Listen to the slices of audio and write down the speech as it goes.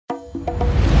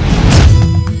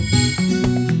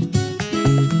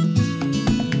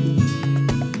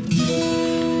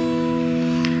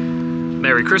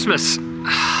Merry Christmas.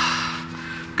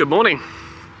 Good morning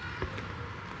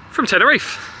from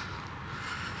Tenerife.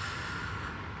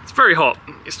 It's very hot.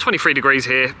 It's 23 degrees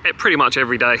here pretty much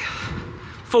every day.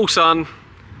 Full sun,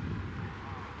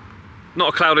 not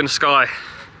a cloud in the sky.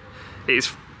 It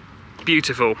is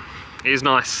beautiful. It is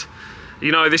nice.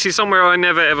 You know, this is somewhere I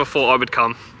never ever thought I would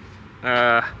come.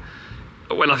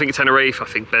 When I think of Tenerife, I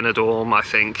think Benidorm, I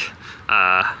think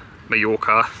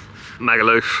Mallorca,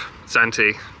 Magaluf,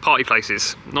 Zante, party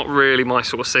places. Not really my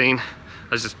sort of scene.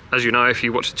 As you know, if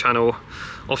you watch the channel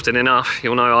often enough,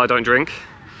 you'll know I don't drink.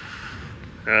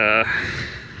 I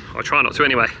try not to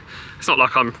anyway. It's not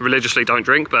like I'm religiously don't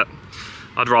drink, but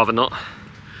I'd rather not.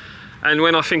 And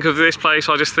when I think of this place,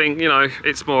 I just think, you know,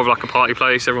 it's more of like a party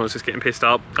place. Everyone's just getting pissed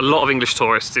up. A lot of English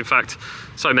tourists, in fact,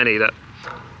 so many that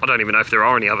I don't even know if there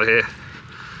are any over here.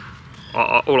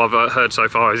 All I've heard so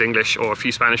far is English or a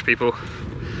few Spanish people.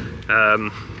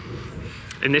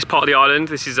 In this part of the island,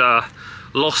 this is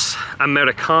Los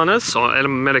Americanos or El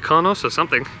Americanos or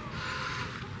something.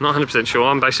 Not 100% sure.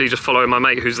 I'm basically just following my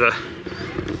mate who's the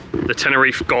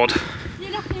Tenerife god.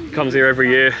 Comes here every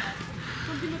year.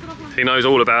 He knows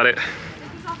all about it.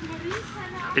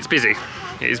 It's busy.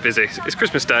 It is busy. It's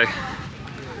Christmas Day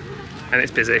and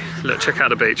it's busy. Look, check out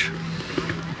the beach.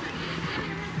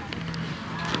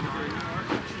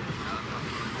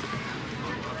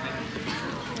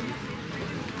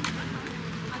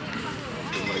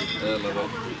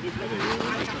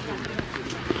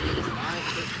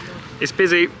 It's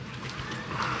busy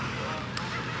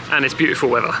and it's beautiful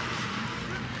weather.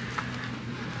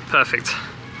 Perfect.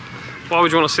 Why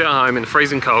would you want to sit at home in the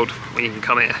freezing cold when you can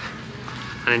come here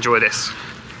and enjoy this?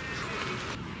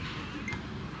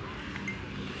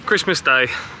 Christmas Day,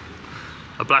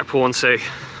 a black porn sea.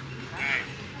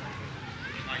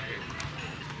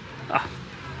 Ah,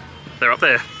 they're up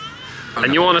there.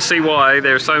 And you want to see why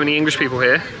there are so many English people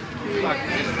here?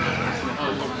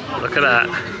 Look at that.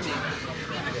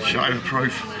 Show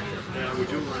proof.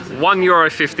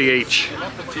 €1.50 each.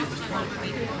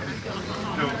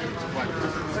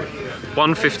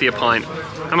 $1.50 a pint.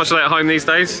 How much are they at home these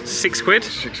days? 6 quid?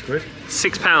 6 quid.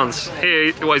 £6.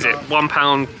 Here, what is it?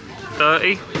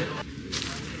 £1.30?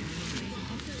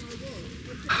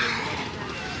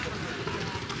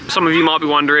 Some of you might be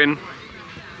wondering,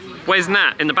 where's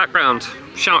Nat in the background?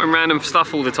 Shouting random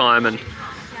stuff all the time and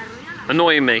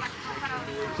annoying me,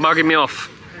 mugging me off.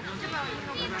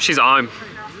 She's at home.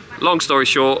 Long story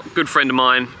short, a good friend of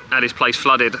mine had his place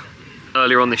flooded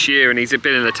earlier on this year and he's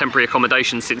been in a temporary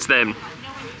accommodation since then.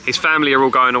 His family are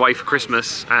all going away for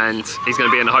Christmas and he's going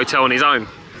to be in a hotel on his own.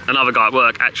 Another guy at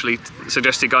work actually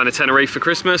suggested going to Tenerife for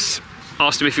Christmas.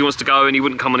 Asked him if he wants to go and he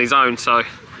wouldn't come on his own, so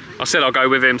I said I'll go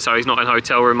with him so he's not in a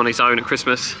hotel room on his own at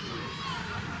Christmas.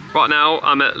 Right now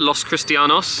I'm at Los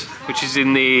Cristianos, which is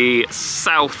in the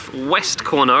southwest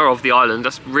corner of the island.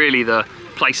 That's really the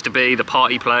place to be, the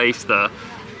party place, the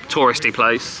touristy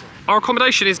place. Our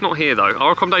accommodation is not here though.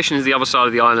 Our accommodation is the other side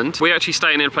of the island. We're actually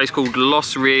staying in a place called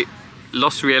Los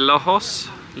Relajos.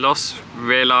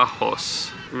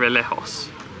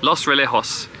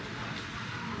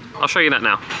 I'll show you that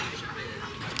now.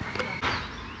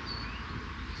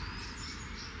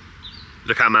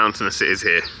 Look how mountainous it is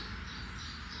here.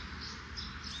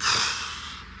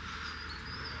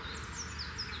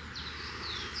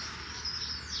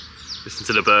 Listen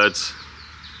to the birds.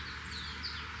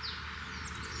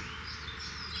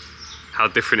 How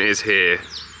different it is here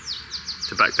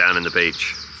to back down in the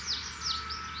beach.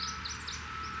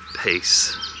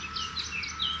 Peace.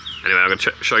 Anyway, I'm going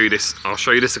to show you this. I'll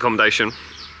show you this accommodation.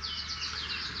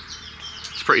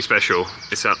 It's pretty special.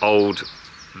 It's an old,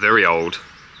 very old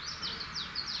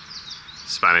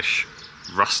Spanish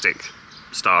rustic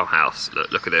style house.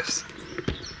 Look at this.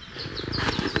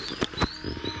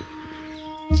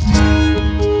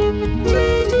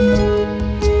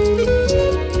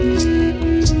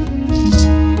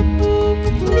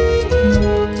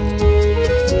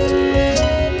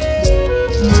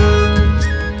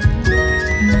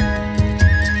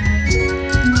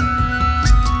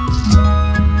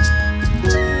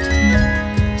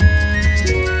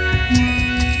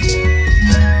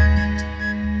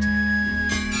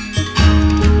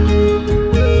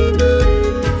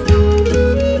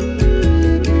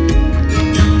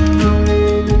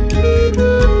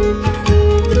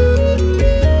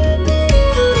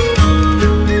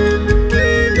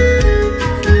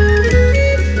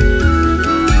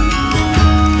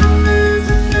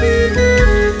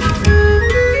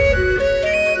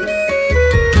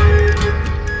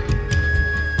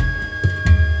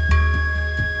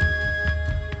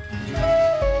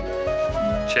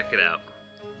 Check it out.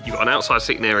 You've got an outside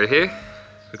seating area here.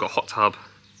 We've got a hot tub.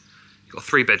 You've got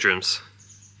 3 bedrooms.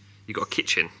 You've got a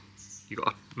kitchen. You've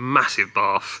got a massive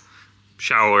bath.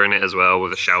 Shower in it as well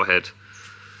with a shower head.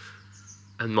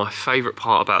 And my favourite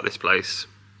part about this place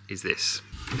is this.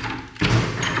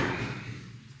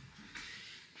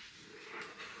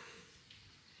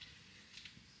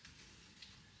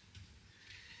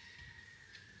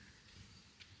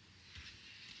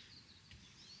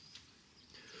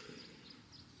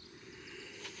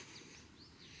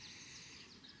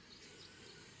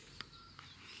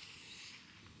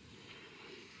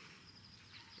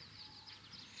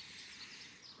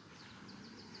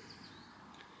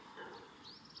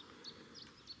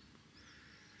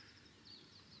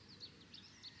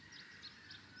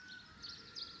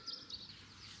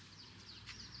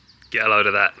 Get a load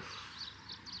of that.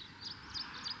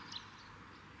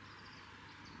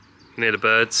 Near the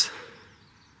birds,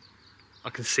 I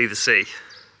can see the sea.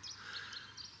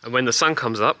 And when the sun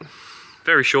comes up,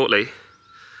 very shortly,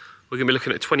 we're gonna be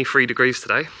looking at 23 degrees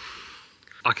today.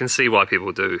 I can see why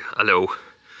people do a little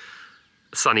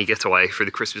sunny getaway through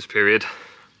the Christmas period.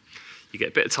 You get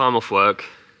a bit of time off work.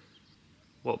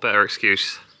 What better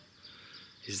excuse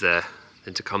is there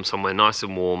than to come somewhere nice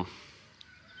and warm,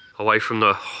 away from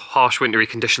the harsh wintry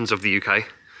conditions of the UK,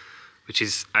 which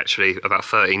is actually about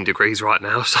 13 degrees right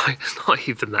now, so it's not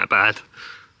even that bad.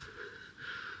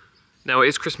 Now it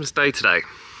is Christmas Day today,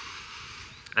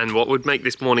 and what would make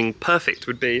this morning perfect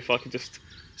would be if I could just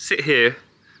sit here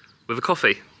with a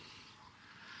coffee.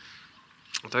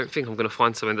 I don't think I'm going to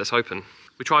find something that's open.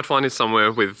 We tried finding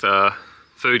somewhere with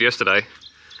food yesterday.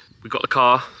 We got the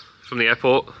car from the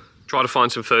airport, tried to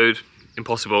find some food,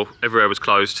 impossible, everywhere was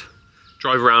closed.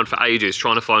 Drove around for ages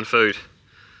trying to find food.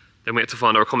 Then we had to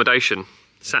find our accommodation.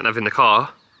 Sat nav in the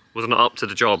car was not up to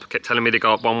the job. Kept telling me to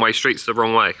go up one-way streets the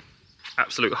wrong way.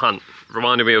 Absolute hunt.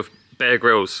 Reminded me of Bear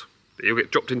Grylls. You'll get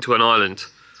dropped into an island.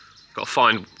 Got to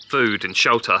find food and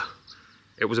shelter.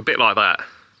 It was a bit like that.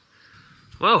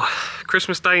 Well,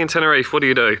 Christmas Day in Tenerife, what do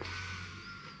you do?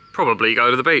 Probably go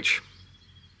to the beach.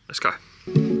 Let's go.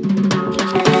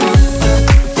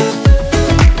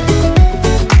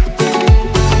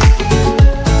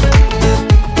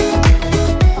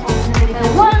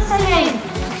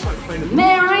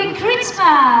 Merry Christmas!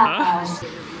 Huh?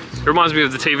 It reminds me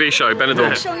of the TV show,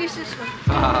 Benidorm. I'll show you this one.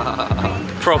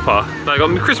 Proper. They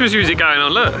got Christmas music going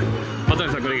on, look. I don't know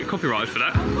if I'm going to get copyrighted for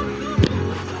that.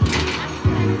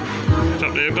 It's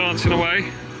up there dancing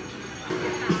away.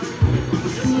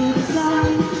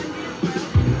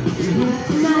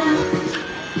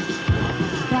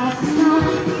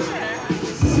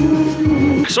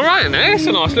 It's alright in there, it's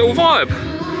a nice little vibe.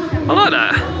 I like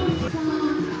that.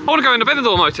 I want to go in the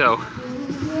Benidorm Hotel.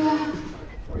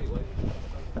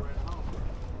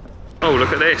 Oh, look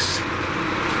at this.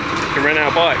 You can rent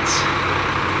out bikes.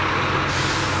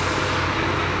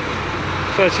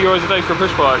 30 euros a day for a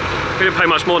push bike. We didn't pay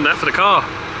much more than that for the car.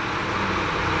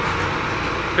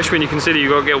 Especially when you consider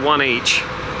you've got to get one each.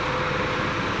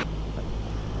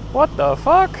 What the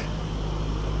fuck?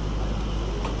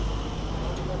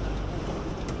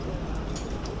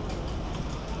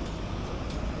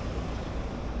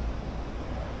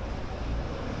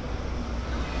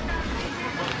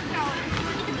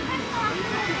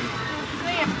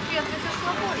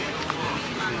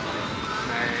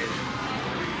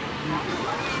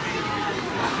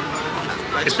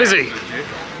 It's busy.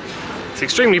 It's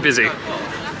extremely busy.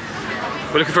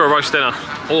 We're looking for a roast dinner,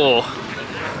 or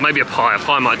maybe a pie. A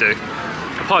pie might do.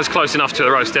 A pie's close enough to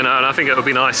a roast dinner, and I think it would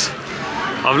be nice.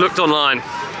 I've looked online,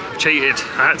 cheated.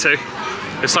 I had to.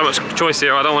 There's so much choice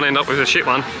here. I don't want to end up with a shit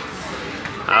one.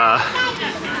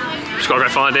 Just gotta go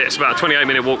find it. It's about a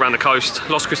 28-minute walk around the coast.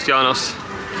 Los Cristianos.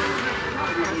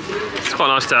 It's quite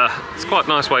nice to. It's quite a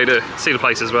nice way to see the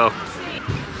place as well.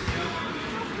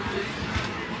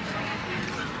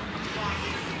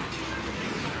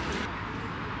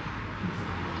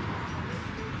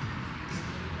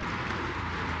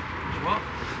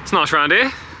 It's nice around here.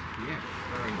 Yeah,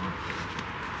 very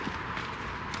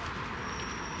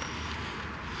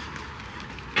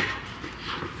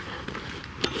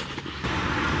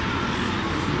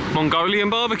nice. Mongolian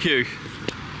barbecue.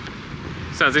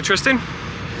 Sounds interesting.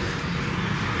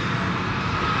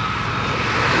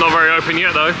 Not very open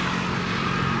yet though.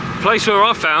 The place where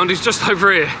I found is just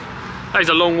over here. That is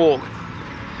a long walk.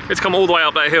 It's come all the way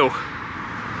up that hill.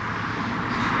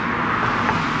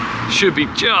 Should be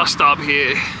just up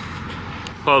here.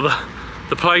 Well,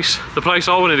 the place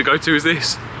I wanted to go to is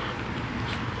this.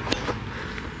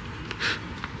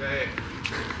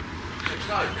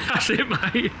 That's it,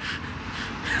 mate.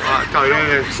 Right, go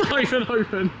in. It's not even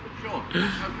open. Sure.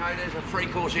 Okay, there's a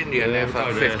 3-course Indian there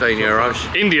for 15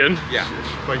 euros. Indian? Yeah,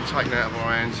 it's been taken out of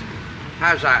our hands.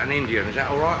 How's that, an Indian? Is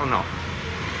that alright or not?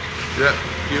 Yeah.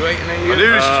 Do you eat an I Indian? knew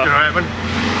this was going to happen.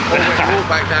 Walk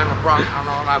back down the front and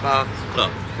I'll have a,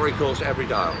 look, 3 course every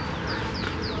day.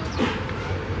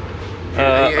 Do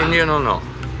you eat Indian or not?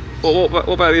 What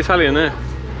about the Italian there?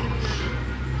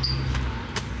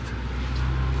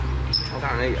 I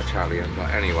don't eat Italian, but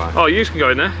anyway. Oh, you can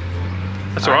go in there.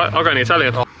 That's alright, I'll go in the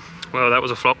Italian. Well, that was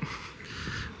a flop.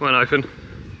 Weren't open.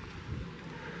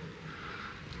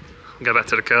 Go back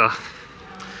to the car.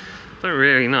 Don't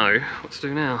really know what to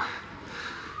do now.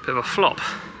 Bit of a flop.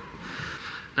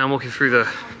 Now I'm walking through the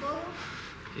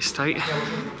estate.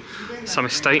 Some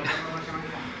estate.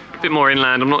 A bit more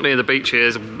inland. I'm not near the beach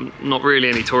here. There's not really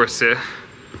any tourists here.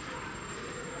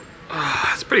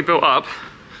 It's pretty built up.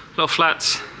 A lot of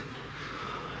flats.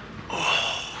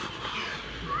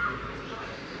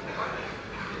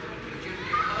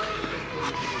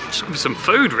 Just looking for some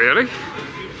food, really.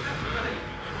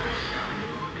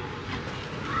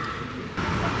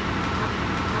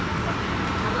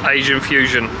 Asian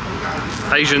fusion.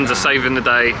 Asians are saving the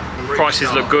day.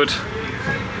 Prices look good.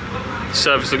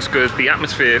 Service looks good. The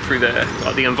atmosphere through there,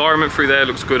 like the environment through there,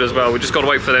 looks good as well. We just got to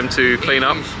wait for them to clean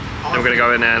up. Then we're going to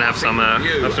go in there and have some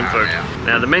food.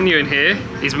 Now the menu in here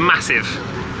is massive,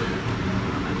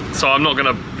 so I'm not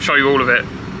going to show you all of it,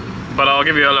 but I'll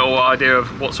give you a little idea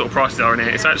of what sort of prices are in here.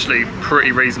 It's actually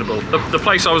pretty reasonable. The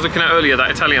place I was looking at earlier,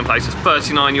 that Italian place, is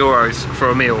 39 euros for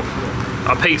a meal.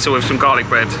 A pizza with some garlic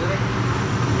bread.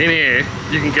 In here,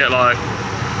 you can get like,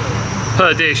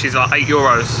 per dish is like 8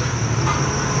 euros.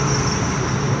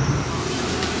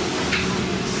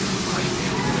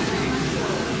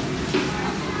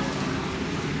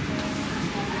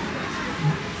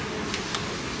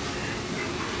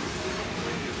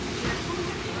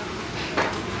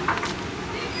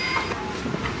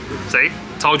 See?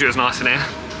 Told you it was nice in here.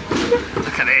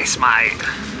 Look at this, mate.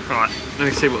 Right, let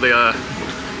me see what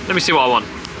let me see what I want.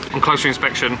 On closer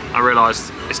inspection, I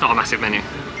realised it's not a massive menu,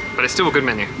 but it's still a good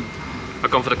menu. I've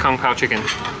gone for the Kung Pao chicken.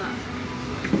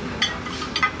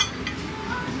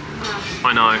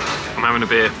 I know, I'm having a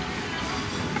beer.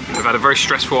 We've had a very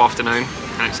stressful afternoon,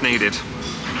 and it's needed.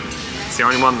 It's the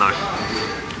only one though.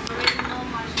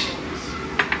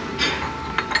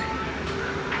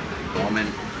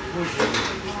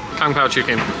 Kung Pao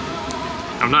chicken.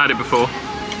 I've not had it before.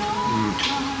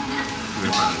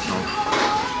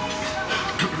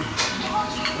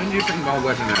 When do you think my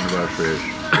wedding anniversary is?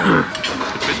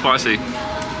 It's a bit spicy. I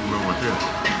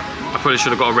probably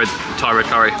should have got a Thai red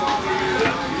curry. I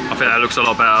think that looks a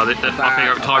lot better. I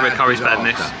think Thai red curry is better than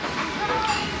this.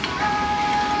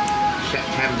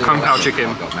 Kung Pao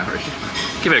chicken.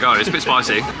 Give it a go, it's a bit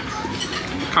spicy.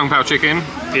 Kung Pao chicken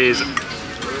is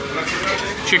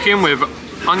chicken with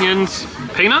onions,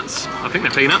 peanuts, I think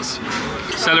they're peanuts,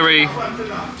 celery,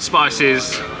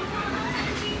 spices.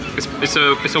 It's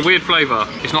a weird flavour.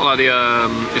 It's not like the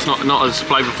it's not as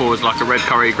flavourful as like a red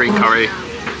curry, green curry.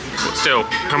 But still,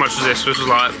 how much was this? This was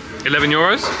like 11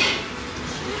 euros.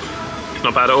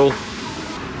 Not bad at all.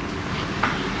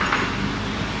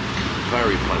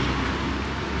 Very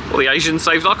pleasant. Well, the Asians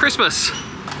saved our Christmas.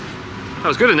 That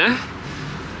was good in there.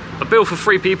 A bill for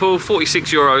 3 people,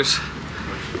 46 euros.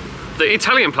 The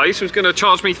Italian place was going to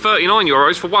charge me 39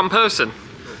 euros for 1 person.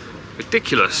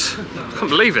 Ridiculous. I can't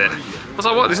believe it. I was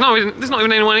like, what? There's not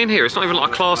even anyone in here. It's not even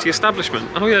like a classy establishment.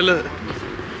 Oh yeah, look.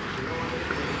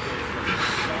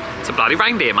 It's a bloody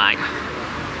reindeer, mate.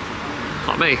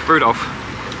 Like me, Rudolph.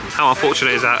 How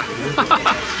unfortunate is that?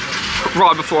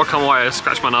 Right before I come away, I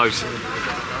scratched my nose.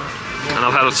 And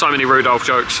I've had so many Rudolph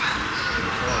jokes.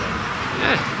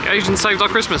 Yeah, the Asians saved our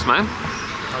Christmas, man.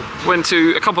 Went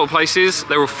to a couple of places,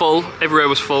 they were full, everywhere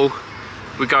was full.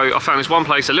 I found this one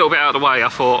place a little bit out of the way. I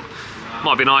thought,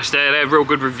 might be nice there. They had real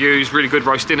good reviews, really good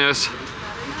roast dinners.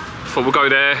 Thought we'll go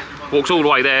there. Walked all the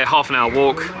way there, half an hour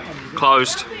walk,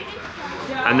 closed.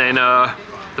 And then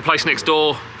the place next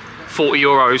door, 40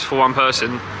 euros for 1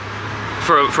 person.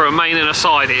 For a main and a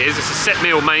side it is. It's a set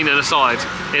meal, main and a side.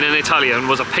 In an Italian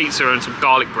was a pizza and some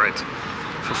garlic bread.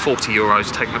 For 40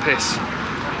 euros, taking the piss.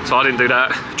 So I didn't do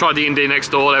that. Tried the Indian next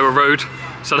door, they were rude.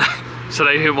 So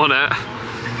they didn't want it.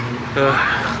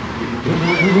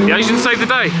 The Asians saved the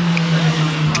day.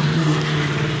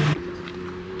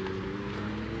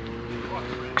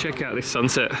 Check out this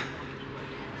sunset.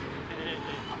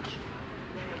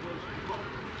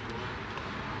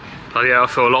 Bloody hell, I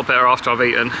feel a lot better after I've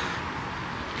eaten.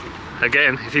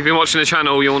 Again, if you've been watching the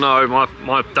channel, you'll know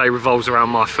my day revolves around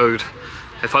my food.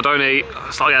 If I don't eat, I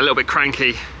start getting a little bit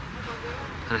cranky.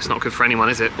 And it's not good for anyone,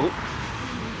 is it? Ooh.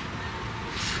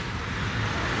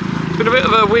 It's been a bit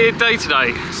of a weird day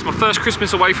today. It's my first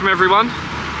Christmas away from everyone.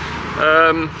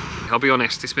 I'll be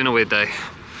honest, it's been a weird day.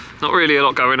 Not really a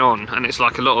lot going on, and it's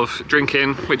like a lot of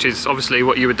drinking, which is obviously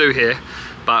what you would do here,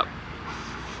 but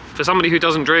for somebody who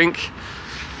doesn't drink,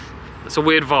 it's a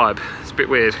weird vibe. It's a bit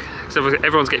weird, because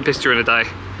everyone's getting pissed during the day,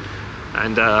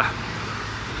 and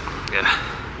yeah.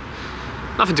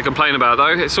 Nothing to complain about though,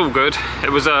 it's all good.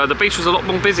 It was the beach was a lot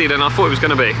more busy than I thought it was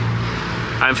going to be.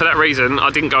 And for that reason, I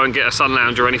didn't go and get a sun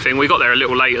lounge or anything. We got there a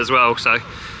little late as well, so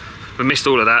we missed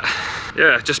all of that.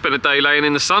 Yeah, just spent a day laying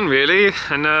in the sun really,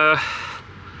 and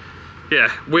yeah,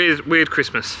 weird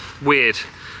Christmas, weird.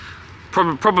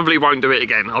 Probably won't do it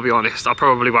again, I'll be honest. I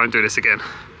probably won't do this again.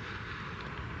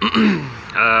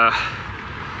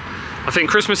 I think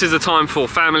Christmas is a time for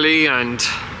family and,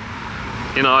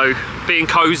 you know, being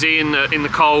cozy in the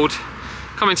cold.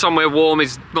 Coming somewhere warm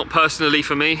is not personally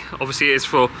for me. Obviously it is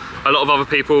for a lot of other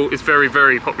people. It's very,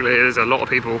 very popular here. There's a lot of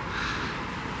people.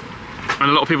 And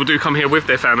a lot of people do come here with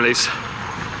their families.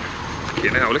 You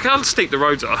know, look how steep the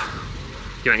roads are.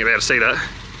 You ain't gonna be able to see that.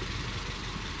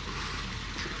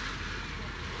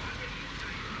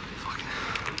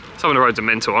 Some of the roads are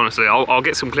mental, honestly. I'll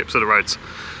get some clips of the roads.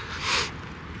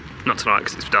 Not tonight,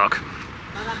 because it's dark.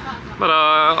 But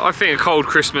I think a cold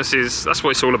Christmas that's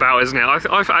what it's all about, isn't it?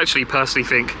 I actually personally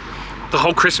think the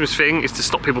whole Christmas thing is to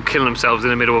stop people killing themselves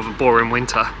in the middle of a boring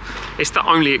winter. It's the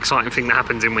only exciting thing that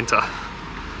happens in winter.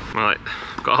 Right,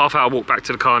 got a half-hour walk back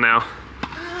to the car now.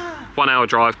 1 hour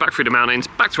drive back through the mountains,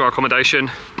 back to our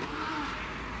accommodation.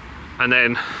 And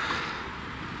then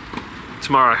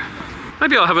tomorrow,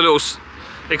 maybe I'll have a little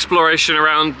exploration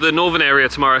around the northern area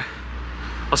tomorrow.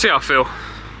 I'll see how I feel.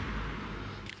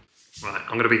 Right,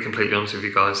 I'm going to be completely honest with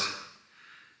you guys.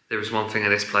 There is one thing in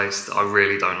this place that I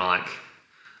really don't like,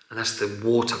 and that's the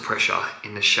water pressure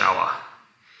in the shower.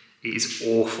 It is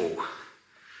awful.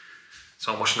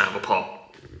 So I'm washing out of a pot.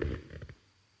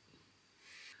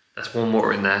 That's warm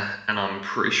water in there, and I'm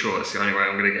pretty sure that's the only way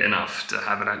I'm going to get enough to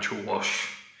have an actual wash.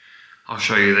 I'll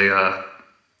show you the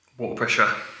water pressure.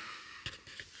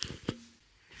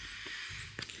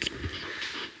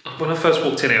 When I first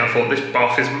walked in here, I thought this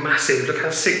bath is massive. Look how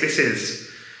sick this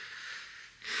is.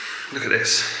 Look at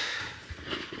this.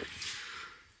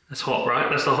 That's hot, right?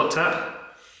 That's the hot tap.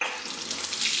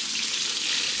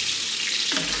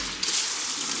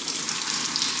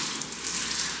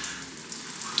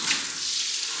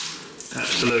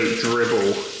 Absolute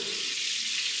dribble.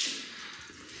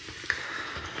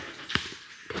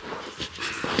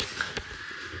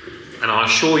 And I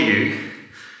assure you,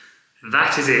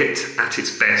 that is it at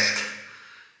its best.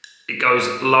 It goes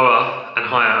lower and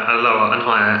higher and lower and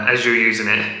higher as you're using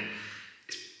it.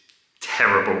 It's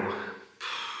terrible.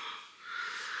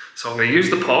 So I'm going to use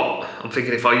the pot. I'm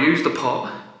thinking if I use the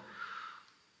pot,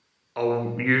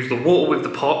 I'll use the water with the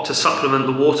pot to supplement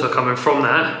the water coming from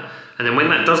that. And then when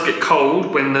that does get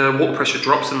cold, when the water pressure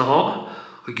drops in the hot,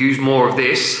 I'll use more of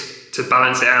this to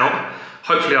balance it out.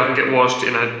 Hopefully I can get washed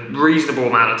in a reasonable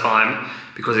amount of time,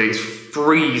 because it is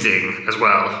freezing as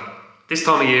well. This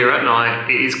time of year at night,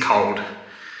 it is cold.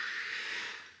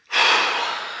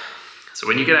 So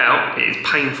when you get out, it is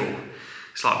painful.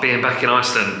 It's like being back in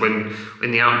Iceland when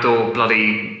in the outdoor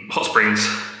bloody hot springs.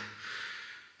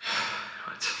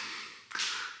 Right,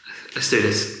 let's do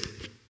this.